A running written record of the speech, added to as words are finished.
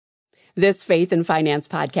This Faith and Finance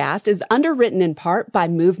podcast is underwritten in part by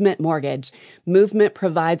Movement Mortgage. Movement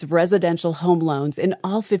provides residential home loans in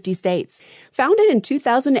all 50 states. Founded in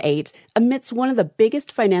 2008, amidst one of the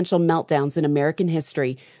biggest financial meltdowns in American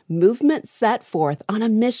history, Movement set forth on a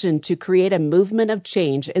mission to create a movement of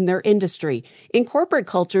change in their industry, in corporate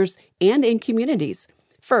cultures, and in communities.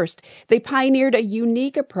 First, they pioneered a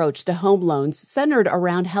unique approach to home loans centered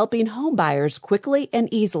around helping home buyers quickly and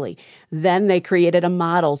easily. Then they created a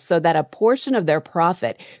model so that a portion of their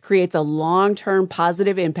profit creates a long-term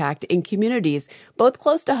positive impact in communities, both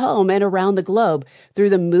close to home and around the globe,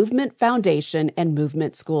 through the Movement Foundation and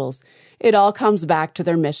Movement Schools. It all comes back to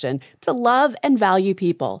their mission to love and value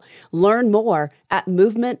people. Learn more at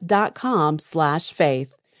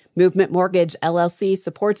movement.com/faith. Movement Mortgage, LLC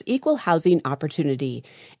supports equal housing opportunity.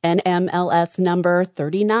 NMLS number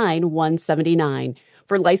 39179.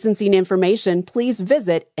 For licensing information, please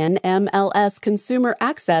visit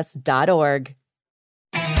nmlsconsumeraccess.org.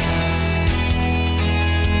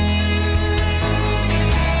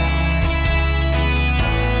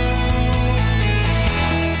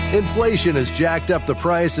 Inflation has jacked up the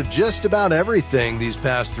price of just about everything these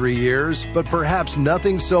past 3 years, but perhaps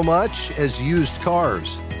nothing so much as used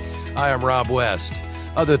cars. Hi, I'm Rob West.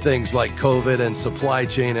 Other things like COVID and supply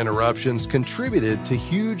chain interruptions contributed to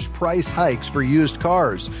huge price hikes for used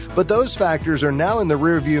cars, but those factors are now in the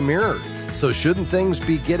rearview mirror. So shouldn't things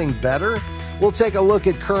be getting better? We'll take a look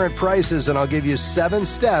at current prices, and I'll give you 7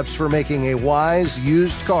 steps for making a wise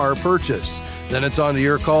used car purchase. Then it's on to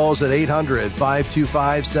your calls at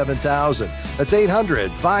 800-525-7000. That's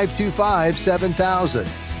 800-525-7000.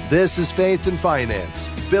 This is Faith and Finance,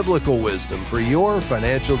 biblical wisdom for your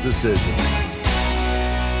financial decisions.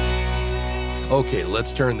 Okay,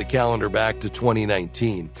 let's turn the calendar back to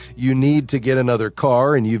 2019. You need to get another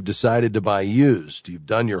car and you've decided to buy used. You've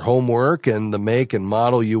done your homework and the make and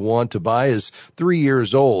model you want to buy is 3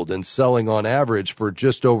 years old and selling on average for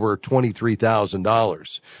just over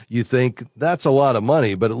 $23,000. You think that's a lot of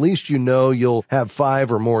money, but at least you know you'll have 5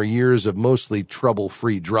 or more years of mostly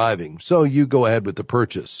trouble-free driving. So you go ahead with the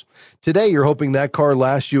purchase. Today, you're hoping that car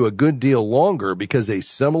lasts you a good deal longer because a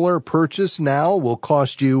similar purchase now will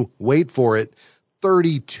cost you, wait for it,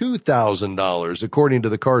 $32,000, according to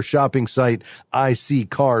the car shopping site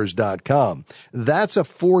iSeeCars.com. That's a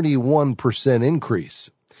 41%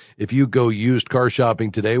 increase. If you go used car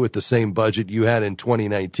shopping today with the same budget you had in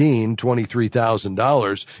 2019,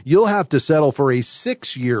 $23,000, you'll have to settle for a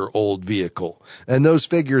 6-year-old vehicle. And those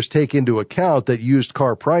figures take into account that used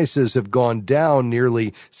car prices have gone down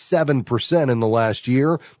nearly 7% in the last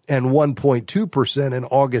year and 1.2% in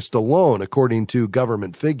August alone, according to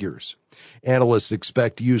government figures. Analysts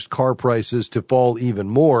expect used car prices to fall even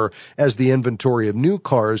more as the inventory of new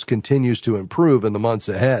cars continues to improve in the months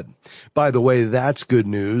ahead. By the way, that's good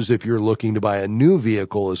news if you're looking to buy a new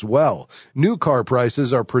vehicle as well. New car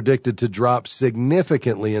prices are predicted to drop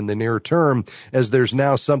significantly in the near term as there's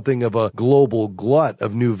now something of a global glut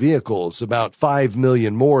of new vehicles, about 5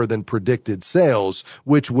 million more than predicted sales,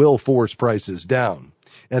 which will force prices down.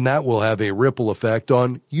 And that will have a ripple effect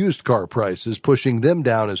on used car prices, pushing them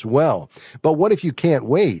down as well. But what if you can't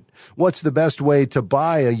wait? What's the best way to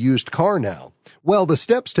buy a used car now? Well, the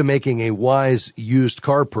steps to making a wise used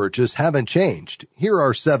car purchase haven't changed. Here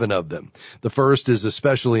are 7 of them. The first is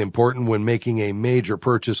especially important when making a major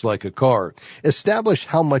purchase like a car. Establish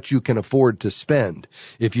how much you can afford to spend.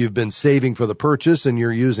 If you've been saving for the purchase and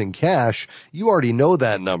you're using cash, you already know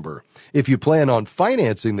that number. If you plan on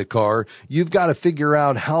financing the car, you've got to figure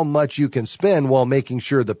out how much you can spend while making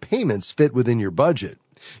sure the payments fit within your budget.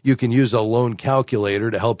 You can use a loan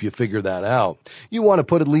calculator to help you figure that out. You want to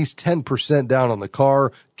put at least 10% down on the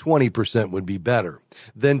car, 20% would be better.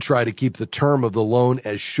 Then try to keep the term of the loan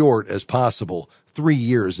as short as possible. 3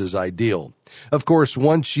 years is ideal. Of course,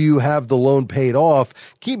 once you have the loan paid off,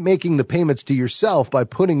 keep making the payments to yourself by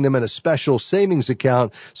putting them in a special savings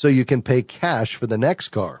account so you can pay cash for the next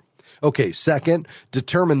car. Okay, second,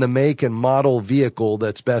 determine the make and model vehicle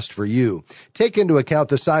that's best for you. Take into account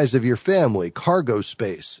the size of your family, cargo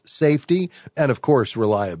space, safety, and of course,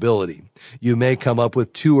 reliability. You may come up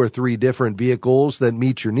with 2 or 3 different vehicles that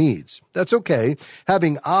meet your needs. That's okay.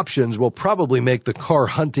 Having options will probably make the car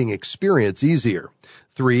hunting experience easier.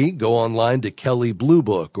 3, go online to Kelley Blue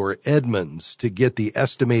Book or Edmunds to get the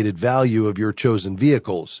estimated value of your chosen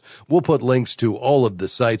vehicles. We'll put links to all of the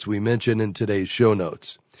sites we mentioned in today's show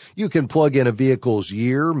notes. You can plug in a vehicle's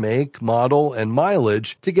year, make, model, and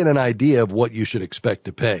mileage to get an idea of what you should expect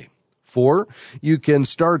to pay. 4, you can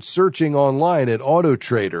start searching online at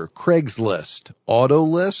AutoTrader, Craigslist,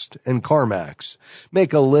 AutoList, and CarMax.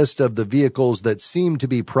 Make a list of the vehicles that seem to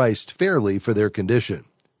be priced fairly for their condition.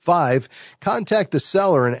 5, contact the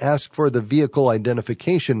seller and ask for the vehicle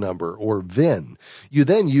identification number, or VIN. You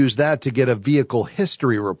then use that to get a vehicle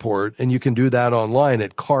history report, and you can do that online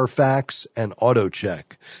at Carfax and AutoCheck.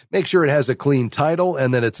 Make sure it has a clean title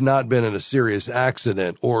and that it's not been in a serious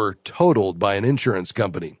accident or totaled by an insurance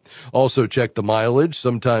company. Also check the mileage.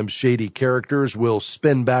 Sometimes shady characters will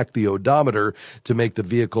spin back the odometer to make the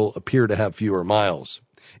vehicle appear to have fewer miles.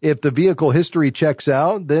 If the vehicle history checks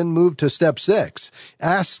out, then move to step 6.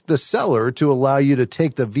 Ask the seller to allow you to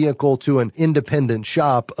take the vehicle to an independent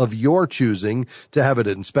shop of your choosing to have it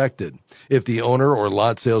inspected. If the owner or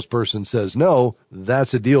lot salesperson says no,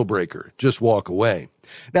 that's a deal breaker. Just walk away.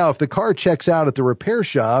 Now, if the car checks out at the repair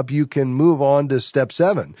shop, you can move on to step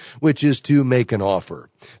 7, which is to make an offer.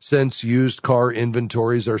 Since used car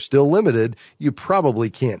inventories are still limited, you probably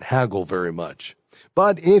can't haggle very much.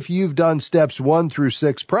 But if you've done steps 1 through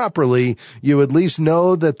 6 properly, you at least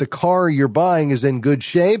know that the car you're buying is in good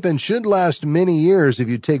shape and should last many years if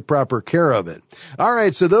you take proper care of it. All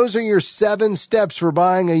right, so those are your 7 steps for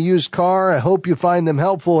buying a used car. I hope you find them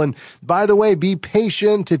helpful. And by the way, be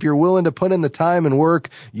patient. If you're willing to put in the time and work,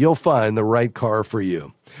 you'll find the right car for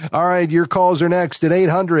you. All right, your calls are next at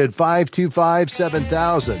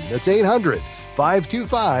 800-525-7000. That's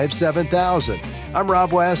 800-525-7000. I'm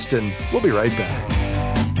Rob West, and we'll be right back.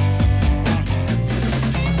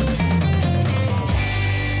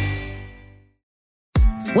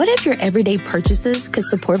 What if your everyday purchases could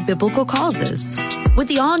support biblical causes? With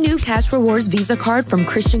the all-new Cash Rewards Visa card from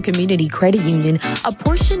Christian Community Credit Union, a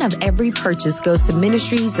portion of every purchase goes to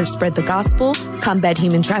ministries that spread the gospel, combat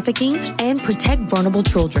human trafficking, and protect vulnerable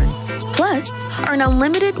children. Plus, earn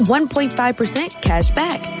unlimited 1.5% cash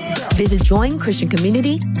back. Visit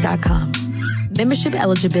joinchristiancommunity.com. Membership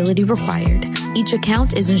eligibility required. Each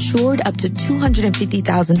account is insured up to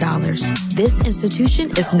 $250,000. This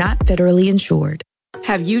institution is not federally insured.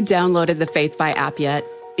 Have you downloaded the FaithFi app yet?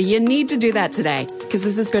 You need to do that today because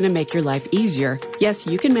this is going to make your life easier. Yes,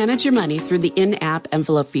 you can manage your money through the in-app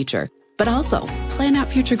envelope feature, but also plan out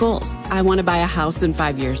future goals. I want to buy a house in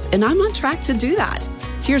 5 years, and I'm on track to do that.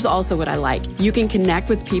 Here's also what I like. You can connect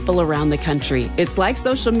with people around the country. It's like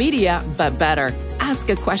social media, but better. Ask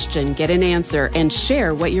a question, get an answer, and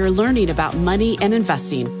share what you're learning about money and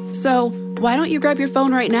investing. So why don't you grab your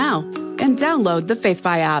phone right now and download the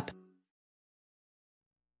FaithFi app?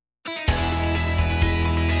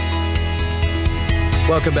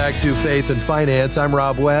 Welcome back to Faith and Finance. I'm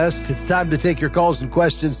Rob West. It's time to take your calls and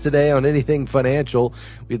questions today on anything financial.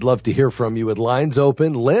 We'd love to hear from you with lines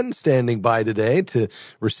open. Lynn standing by today to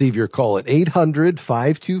receive your call at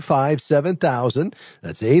 800-525-7000.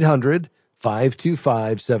 That's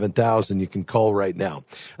 800-525-7000. You can call right now.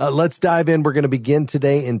 Let's dive in. We're going to begin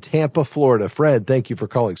today in Tampa, Florida. Fred, thank you for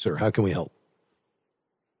calling, sir. How can we help?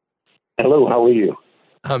 Hello, how are you?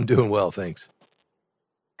 I'm doing well, thanks.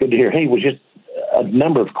 Good to hear. Hey, was just a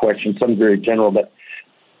number of questions, some very general, but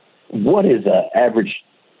what is the average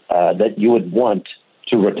that you would want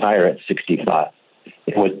to retire at 65?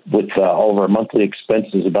 With all of our monthly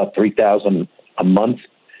expenses, about $3,000 a month,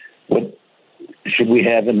 what should we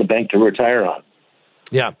have in the bank to retire on?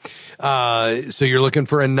 Yeah. So you're looking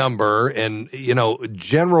for a number, and,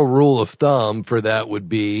 general rule of thumb for that would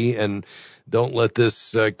be, and don't let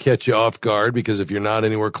this catch you off guard, because if you're not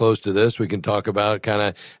anywhere close to this, we can talk about kind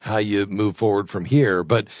of how you move forward from here.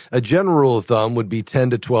 But a general rule of thumb would be 10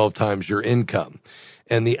 to 12 times your income.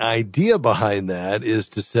 And the idea behind that is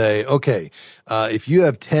to say, okay, if you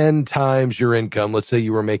have 10 times your income, let's say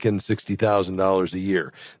you were making $60,000 a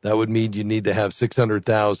year, that would mean you need to have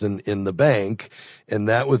 $600,000 in the bank, and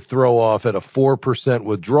that would throw off at a 4%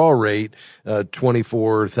 withdrawal rate,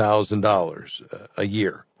 $24,000 a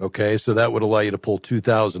year. Okay, so that would allow you to pull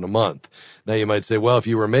 $2,000 a month. Now you might say, well, if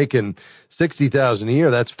you were making $60,000 a year,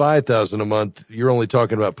 that's $5,000 a month. You're only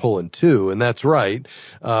talking about pulling $2,000, and that's right.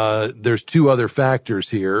 There's 2 other factors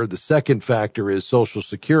here. The second factor is Social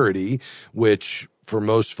Security, which for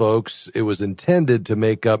most folks, it was intended to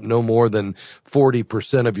make up no more than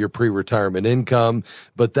 40% of your pre-retirement income,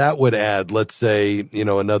 but that would add, let's say,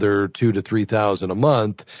 another $2,000 to $3,000 a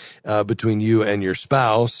month between you and your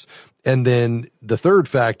spouse. And then the third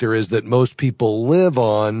factor is that most people live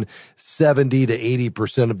on 70 to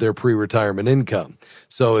 80% of their pre-retirement income.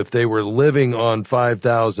 So if they were living on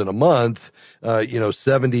 $5,000 a month,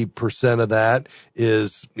 70% of that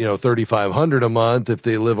is, $3,500 a month. If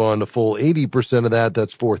they live on the full 80% of that,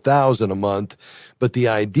 that's $4,000 a month. But the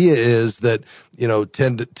idea is that,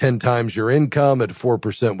 10 times your income at a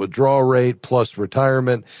 4% withdrawal rate plus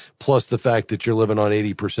retirement, plus the fact that you're living on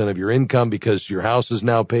 80% of your income because your house is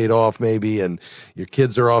now paid off maybe, and your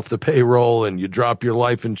kids are off the payroll and you drop your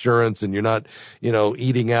life insurance and you're not,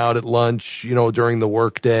 eating out at lunch, during the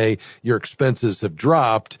workday, your expenses have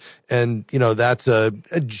dropped. And, that's a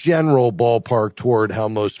general ballpark toward how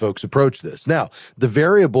most folks approach this. Now, the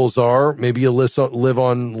variables are maybe you live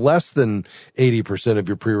on less than 80% of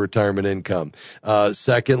your pre-retirement income.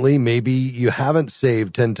 Secondly, maybe you haven't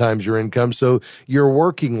saved 10 times your income, so you're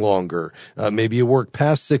working longer. Maybe you work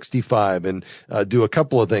past 65 and do a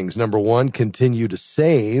couple of things. Number one, continue to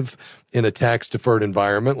save in a tax-deferred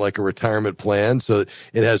environment like a retirement plan, so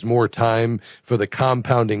it has more time for the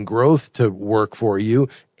compounding growth to work for you.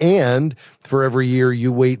 And for every year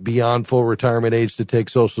you wait beyond full retirement age to take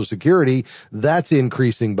Social Security, that's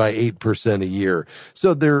increasing by 8% a year.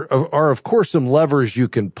 So there are, of course, some levers you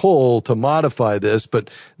can pull to modify this, but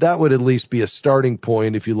that would at least be a starting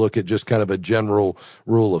point if you look at just kind of a general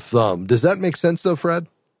rule of thumb. Does that make sense, though, Fred?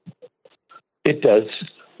 It does.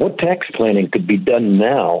 What tax planning could be done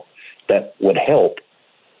now that would help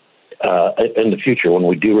in the future when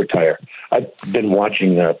we do retire? I've been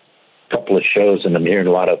watching a couple of shows, and I'm hearing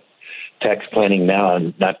a lot of tax planning now.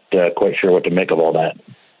 I'm not quite sure what to make of all that.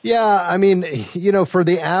 Yeah, I mean, for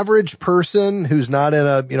the average person who's not in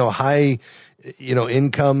a, high,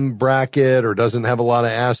 income bracket or doesn't have a lot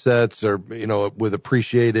of assets or, with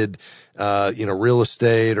appreciated, real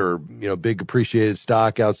estate or, big appreciated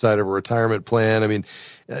stock outside of a retirement plan. I mean,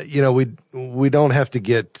 we don't have to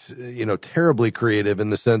get, terribly creative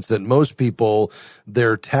in the sense that most people,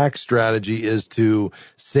 their tax strategy is to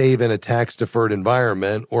save in a tax deferred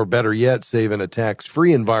environment, or better yet, save in a tax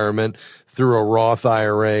free environment through a Roth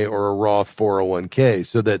IRA or a Roth 401k,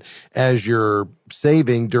 so that as you're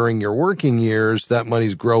saving during your working years, that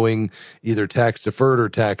money's growing either tax deferred or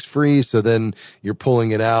tax free. So then you're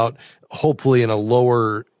pulling it out, hopefully in a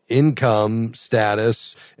lower income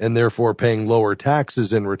status, and therefore paying lower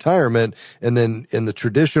taxes in retirement. And then in the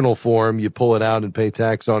traditional form, you pull it out and pay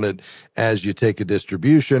tax on it as you take a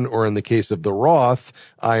distribution, or in the case of the Roth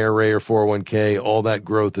IRA or 401k, all that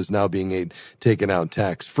growth is now being taken out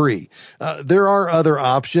tax free. There are other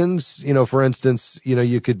options. For instance,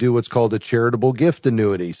 you could do what's called a charitable gift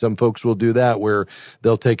annuity. Some folks will do that, where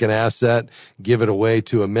they'll take an asset, give it away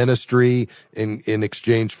to a ministry in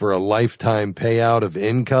exchange for a lifetime payout of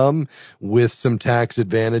income with some tax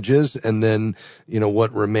advantages. And then,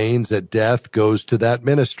 what remains at death goes to that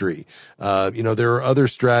ministry. There are other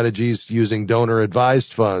strategies using donor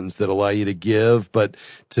advised funds that allow you to give, but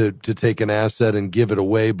to take an asset and give it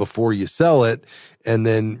away before you sell it, and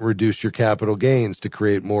then reduce your capital gains to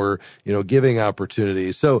create more, giving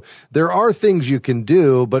opportunities. So there are things you can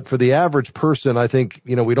do, but for the average person, I think,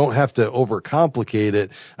 we don't have to overcomplicate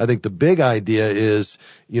it. I think the big idea is,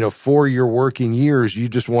 for your working years, you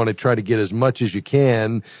just want to try to get as much as you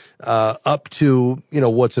can, up to,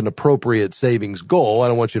 what's an appropriate savings goal. I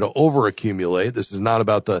don't want you to over accumulate. This is not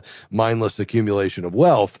about the mindless accumulation of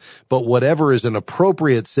wealth, but whatever is an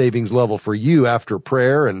appropriate savings level for you after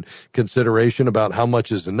prayer and consideration about how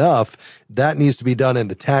much is enough, that needs to be done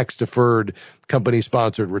in a tax-deferred,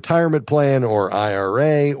 company-sponsored retirement plan or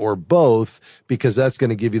IRA or both, because that's going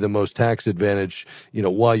to give you the most tax advantage,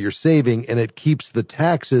 while you're saving, and it keeps the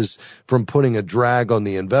taxes from putting a drag on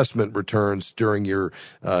the investment returns during your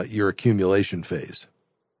accumulation phase.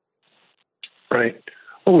 Right.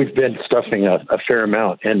 Well, we've been stuffing a fair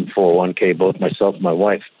amount in 401k, both myself and my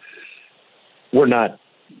wife. We're not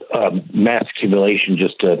mass accumulation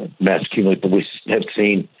just to mass accumulate, but we have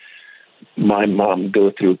seen my mom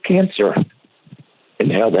go through cancer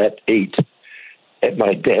and how that ate at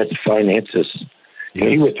my dad's finances. Yes.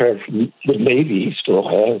 He retired from the Navy. He still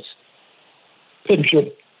has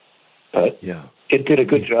pension. But it did a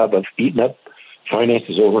good job of eating up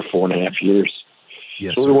finances over 4.5 years.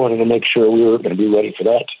 Yes, so we wanted to make sure we were going to be ready for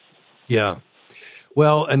that. Yeah.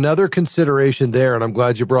 Well, another consideration there, and I'm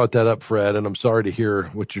glad you brought that up, Fred, and I'm sorry to hear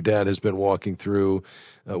what your dad has been walking through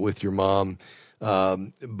with your mom.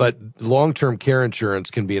 But long-term care insurance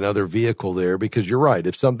can be another vehicle there, because you're right.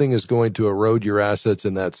 If something is going to erode your assets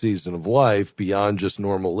in that season of life beyond just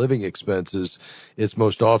normal living expenses, it's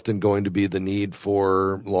most often going to be the need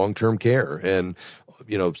for long-term care. And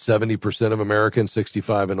 70% of Americans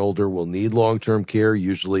 65 and older will need long-term care,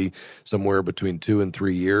 usually somewhere between 2 and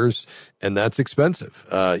 3 years. And that's expensive.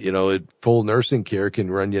 Full nursing care can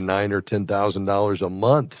run you $9,000 or $10,000 a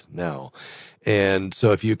month now. And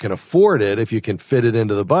so if you can afford it, if you can fit it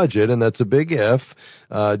into the budget, and that's a big if,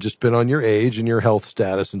 just depend on your age and your health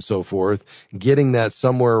status and so forth, getting that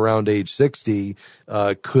somewhere around age 60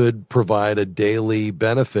 could provide a daily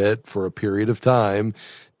benefit for a period of time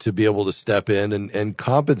to be able to step in and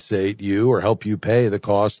compensate you or help you pay the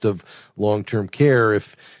cost of long-term care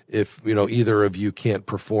if either of you can't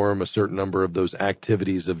perform a certain number of those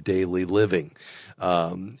activities of daily living.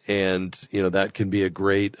 That can be a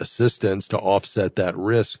great assistance to offset that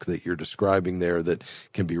risk that you're describing there that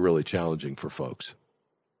can be really challenging for folks.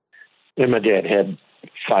 And my dad had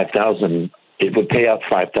 $5,000. It would pay out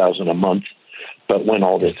 $5,000 a month, but when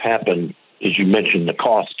all this happened, as you mentioned, the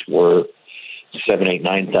costs were $7,000,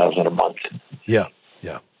 $8,000, $9,000 a month. Yeah.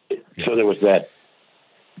 So there was that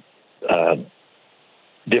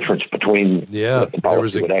difference between what the there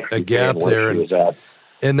was a gap there,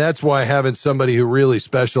 and that's why having somebody who really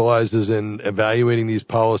specializes in evaluating these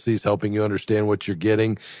policies, helping you understand what you're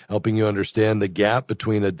getting, helping you understand the gap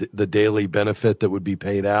between the daily benefit that would be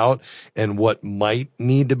paid out and what might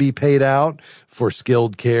need to be paid out for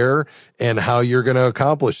skilled care, and how you're going to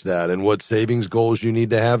accomplish that, and what savings goals you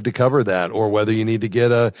need to have to cover that, or whether you need to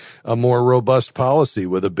get a more robust policy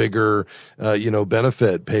with a bigger,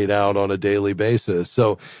 benefit paid out on a daily basis.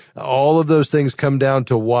 So all of those things come down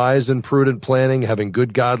to wise and prudent planning, having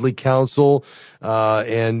good godly counsel,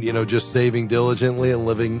 and just saving diligently and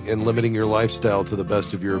limiting your lifestyle to the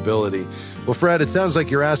best of your ability. Well, Fred, it sounds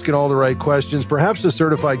like you're asking all the right questions. Perhaps a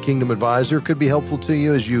certified Kingdom advisor could be helpful to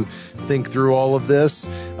you as you think through all of this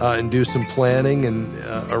and do some planning and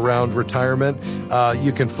around retirement.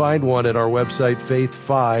 You can find one at our website,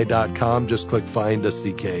 faithfi.com. Just click Find a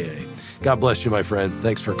CKA. God bless you, my friend.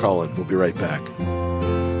 Thanks for calling. We'll be right back.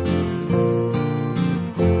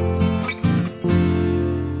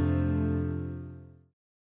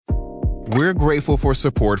 We're grateful for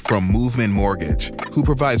support from Movement Mortgage, who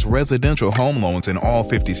provides residential home loans in all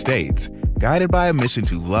 50 states. Guided by a mission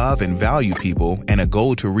to love and value people and a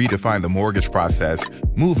goal to redefine the mortgage process,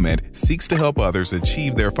 Movement seeks to help others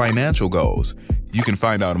achieve their financial goals. You can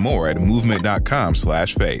find out more at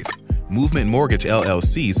movement.com/faith. Movement Mortgage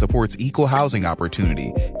LLC supports equal housing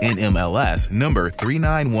opportunity, NMLS number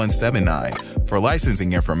 39179. For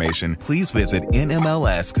licensing information, please visit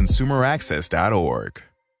nmlsconsumeraccess.org.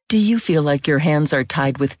 Do you feel like your hands are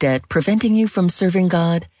tied with debt, preventing you from serving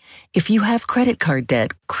God? If you have credit card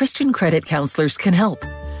debt, Christian Credit Counselors can help.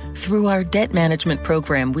 Through our debt management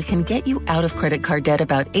program, we can get you out of credit card debt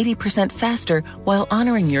about 80% faster while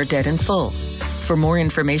honoring your debt in full. For more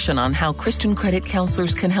information on how Christian Credit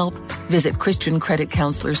Counselors can help, visit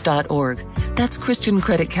ChristianCreditCounselors.org. That's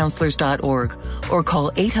ChristianCreditCounselors.org, or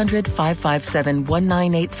call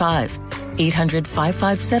 800-557-1985.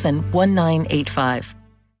 800-557-1985.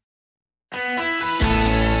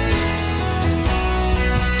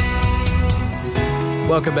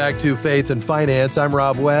 Welcome back to Faith and Finance. I'm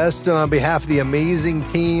Rob West, and on behalf of the amazing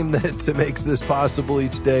team that makes this possible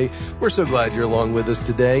each day, we're so glad you're along with us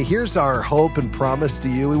today. Here's our hope and promise to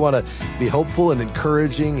you. We want to be hopeful and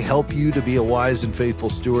encouraging, help you to be a wise and faithful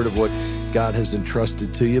steward of what God has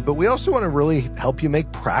entrusted to you, but we also want to really help you make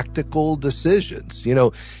practical decisions.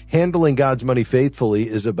 Handling God's money faithfully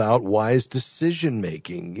is about wise decision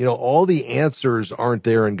making. All the answers aren't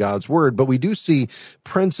there in God's word, but we do see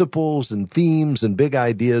principles and themes and big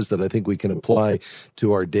ideas that I think we can apply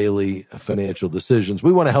to our daily financial decisions.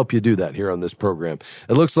 We want to help you do that here on this program.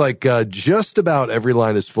 It looks like just about every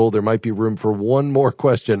line is full. There might be room for one more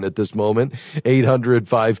question at this moment.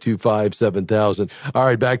 800-525-7000. All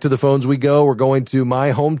right, back to the phones we go. We're going to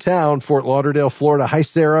my hometown, Fort Lauderdale, Florida. Hi,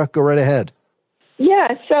 Sarah. Go right ahead. Yeah,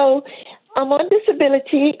 so I'm on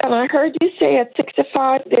disability, and I heard you say at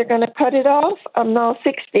 65 they're going to cut it off. I'm now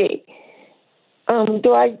 60.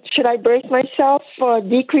 Should I brace myself for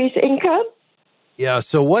decreased income? Yeah,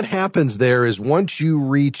 so what happens there is once you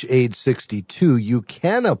reach age 62, you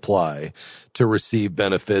can apply to receive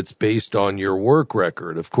benefits based on your work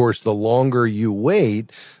record. Of course, the longer you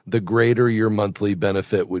wait, the greater your monthly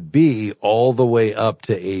benefit would be, all the way up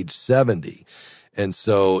to age 70. And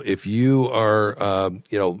so if you are,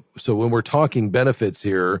 so when we're talking benefits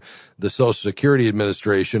here, the Social Security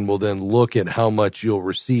Administration will then look at how much you'll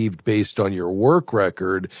receive based on your work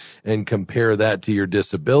record and compare that to your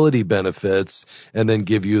disability benefits and then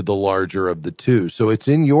give you the larger of the two. So it's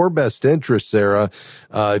in your best interest, Sarah,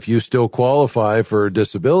 if you still qualify for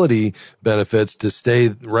disability benefits, to stay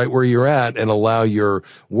right where you're at and allow your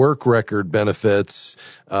work record benefits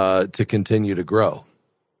to continue to grow.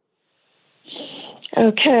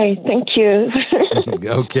 Okay, thank you.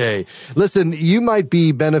 Okay. Listen, it might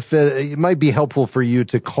be helpful for you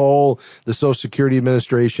to call the Social Security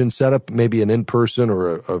Administration, set up maybe an in-person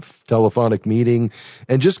or a telephonic meeting,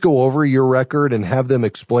 and just go over your record and have them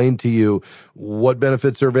explain to you what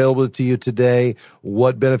benefits are available to you today,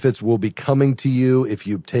 what benefits will be coming to you if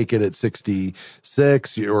you take it at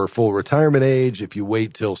 66 or full retirement age, if you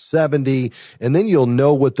wait till 70, and then you'll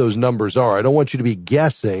know what those numbers are. I don't want you to be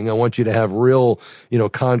guessing. I want you to have real,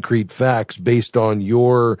 concrete facts based on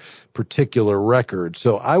your particular record.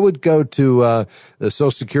 So I would go to the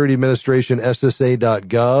Social Security Administration,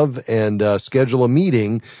 SSA.gov, and schedule a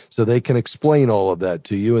meeting so they can explain all of that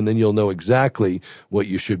to you, and then you'll know exactly what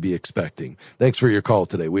you should be expecting. Thanks for your call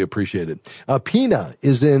today. We appreciate it. Pina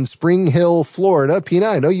is in Spring Hill, Florida. Pina,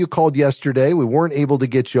 I know you called yesterday. We weren't able to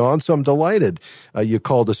get you on, so I'm delighted you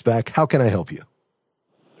called us back. How can I help you?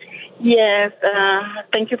 Yes,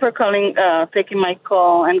 thank you for calling, taking my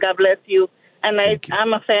call, and God bless you. And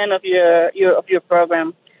I'm a fan of your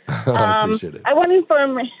program. I appreciate it. I want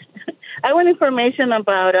information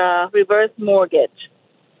about reverse mortgage.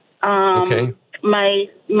 Okay.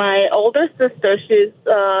 My older sister, she's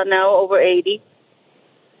now over 80.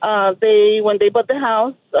 When they bought the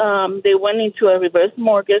house, they went into a reverse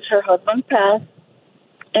mortgage. Her husband passed,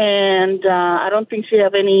 and I don't think she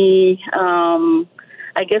have any.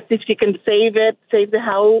 I guess if she can save the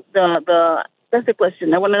house. That's the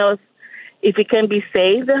question. I want to know if it can be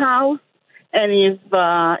saved, the house, and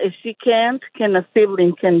if she can't, can a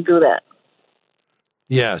sibling can do that?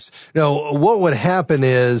 Yes. Now, what would happen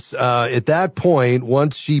is at that point,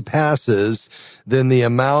 once she passes, then the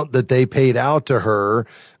amount that they paid out to her,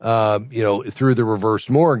 through the reverse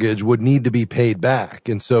mortgage would need to be paid back.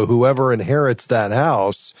 And so whoever inherits that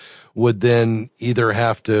house would then either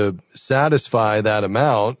have to satisfy that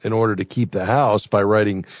amount in order to keep the house by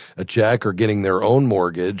writing a check or getting their own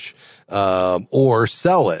mortgage, or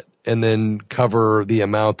sell it and then cover the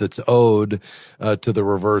amount that's owed to the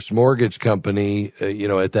reverse mortgage company,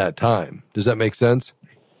 at that time. Does that make sense?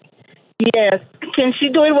 Yes. Can she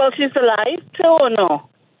do it while she's alive too, or no?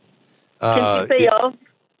 Can she pay off?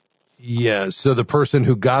 Yeah. So the person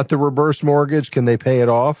who got the reverse mortgage, can they pay it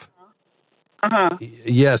off? Uh-huh.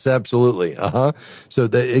 Yes, absolutely. So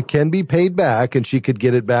that it can be paid back, and she could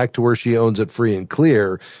get it back to where she owns it free and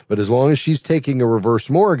clear. But as long as she's taking a reverse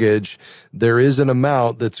mortgage, there is an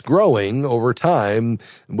amount that's growing over time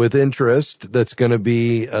with interest that's going to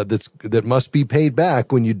be that must be paid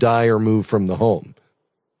back when you die or move from the home.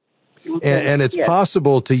 Okay. And it's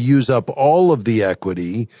possible to use up all of the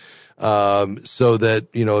equity, so that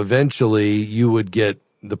eventually you would get.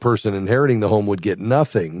 The person inheriting the home would get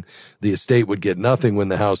nothing. The estate would get nothing when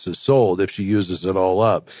the house is sold if she uses it all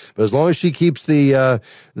up. But as long as she keeps the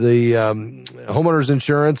homeowner's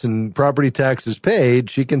insurance and property taxes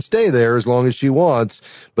paid, she can stay there as long as she wants.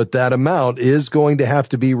 But that amount is going to have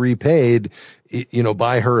to be repaid,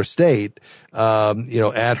 by her estate,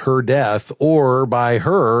 at her death, or by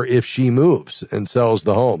her if she moves and sells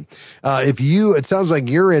the home. It sounds like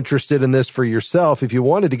you're interested in this for yourself. If you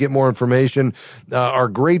wanted to get more information, our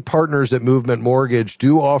great partners at Movement Mortgage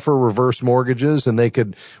do offer reverse mortgages, and they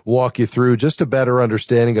could walk you through just a better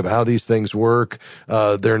understanding of how these things work.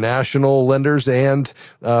 They're national lenders, and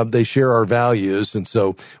they share our values, and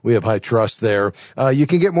so we have high trust there. You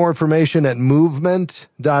can get more information at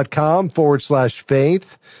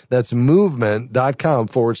movement.com/faith. That's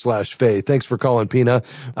movement.com/faith. Thanks for calling, Pina.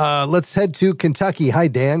 Let's head to Kentucky. Hi,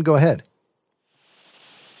 Dan. Go ahead.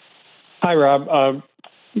 Hi, Rob.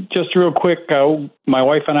 Just real quick, my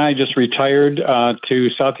wife and I just retired to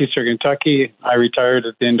southeastern Kentucky. I retired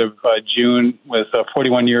at the end of June with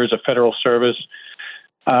 41 years of federal service.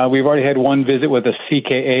 We've already had one visit with a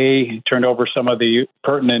CKA, turned over some of the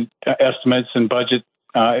pertinent estimates and budget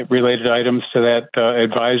related items to that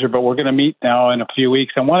advisor, but we're going to meet now in a few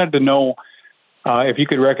weeks. I wanted to know if you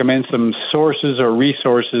could recommend some sources or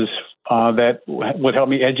resources that would help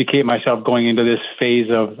me educate myself going into this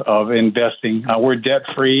phase of investing. We're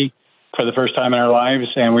debt-free for the first time in our lives,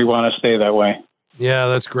 and we want to stay that way. Yeah,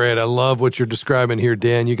 that's great. I love what you're describing here,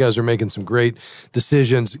 Dan. You guys are making some great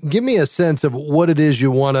decisions. Give me a sense of what it is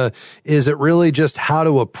you want to, is it really just how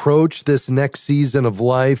to approach this next season of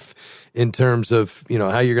life in terms of,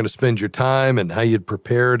 how you're going to spend your time and how you'd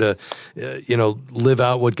prepare to, live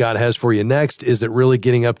out what God has for you next? Is it really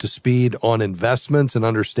getting up to speed on investments and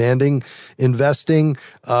understanding investing?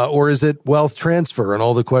 Or is it wealth transfer and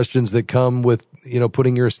all the questions that come with,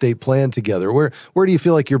 putting your estate plan together? Where do you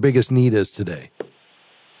feel like your biggest need is today?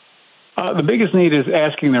 The biggest need is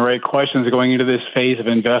asking the right questions going into this phase of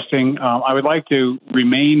investing. I would like to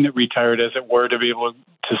remain retired, as it were, to be able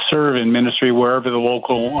to serve in ministry wherever the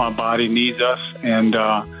local body needs us. And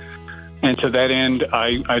to that end,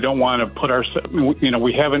 I don't want to put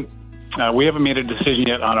we haven't made a decision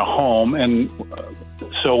yet on a home, and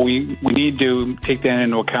so we need to take that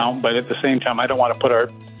into account. But at the same time, I don't want to put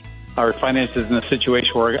our finances in a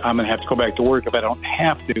situation where I'm going to have to go back to work if I don't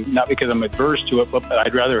have to, not because I'm adverse to it, but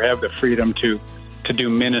I'd rather have the freedom to do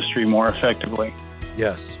ministry more effectively.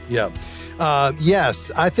 Yes. Yeah. Yes,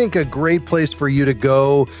 I think a great place for you to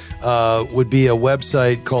go would be a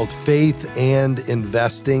website called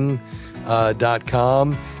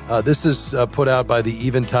faithandinvesting.com. This is put out by the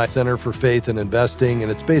Eventide Center for Faith and Investing,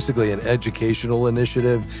 and it's basically an educational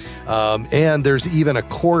initiative. And there's even a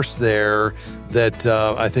course there that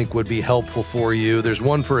I think would be helpful for you. There's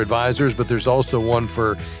one for advisors, but there's also one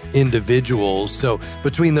for individuals. So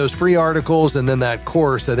between those free articles and then that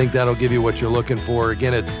course, I think that'll give you what you're looking for.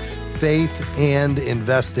 Again, it's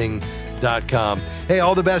faithandinvesting.com. Hey,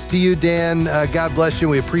 all the best to you, Dan. God bless you.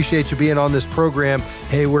 We appreciate you being on this program.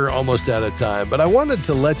 Hey, we're almost out of time, but I wanted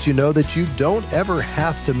to let you know that you don't ever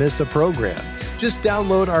have to miss a program. Just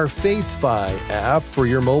download our FaithFi app for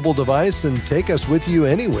your mobile device and take us with you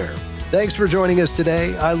anywhere. Thanks for joining us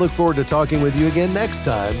today. I look forward to talking with you again next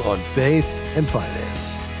time on Faith and Finance.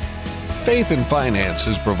 Faith and Finance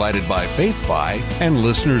is provided by FaithFi and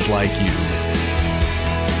listeners like you.